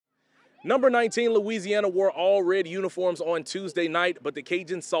Number 19, Louisiana wore all red uniforms on Tuesday night, but the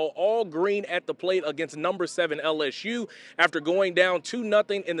Cajuns saw all green at the plate against number 7 LSU. After going down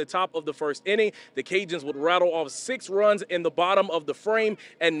 2-0 in the top of the first inning, the Cajuns would rattle off 6 runs in the bottom of the frame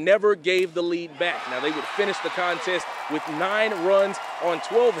and never gave the lead back. Now, they would finish the contest with 9 runs on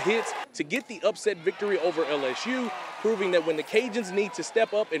 12 hits to get the upset victory over LSU, proving that when the Cajuns need to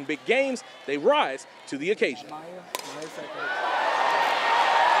step up in big games, they rise to the occasion.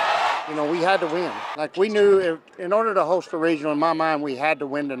 You know, we had to win. Like, we knew in order to host the regional, in my mind, we had to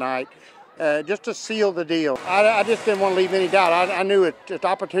win tonight, just to seal the deal. I just didn't want to leave any doubt. I knew it's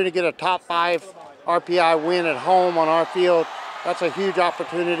opportunity to get a top 5 RPI win at home on our field. That's a huge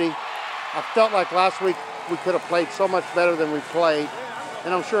opportunity. I felt like last week we could have played so much better than we played.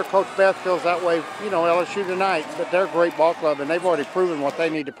 And I'm sure Coach Beth feels that way, you know, LSU tonight. But they're a great ball club, and they've already proven what they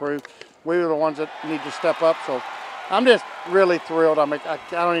need to prove. We were the ones that need to step up. So I'm just really thrilled. I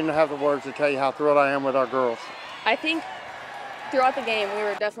don't even have the words to tell you how thrilled I am with our girls. I think throughout the game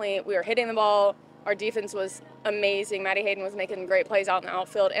we were hitting the ball. Our defense was amazing. Maddie Hayden was making great plays out in the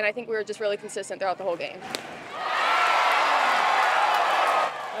outfield, and I think we were just really consistent throughout the whole game.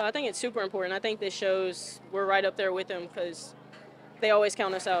 I think it's super important. I think this shows we're right up there with them because they always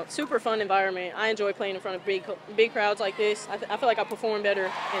count us out. Super fun environment. I enjoy playing in front of big crowds like this. I feel like I perform better,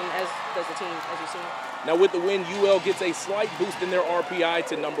 and as does the team, as you've seen. Now, with the win, UL gets a slight boost in their RPI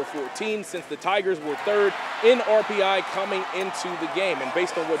to number 14 since the Tigers were 3rd in RPI coming into the game. And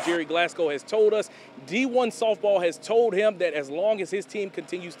based on what Jerry Glasgow has told us, D1 softball has told him that as long as his team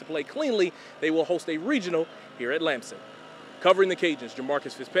continues to play cleanly, they will host a regional here at Lamson. Covering the Cajuns,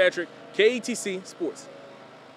 Jamarcus Fitzpatrick, KATC Sports.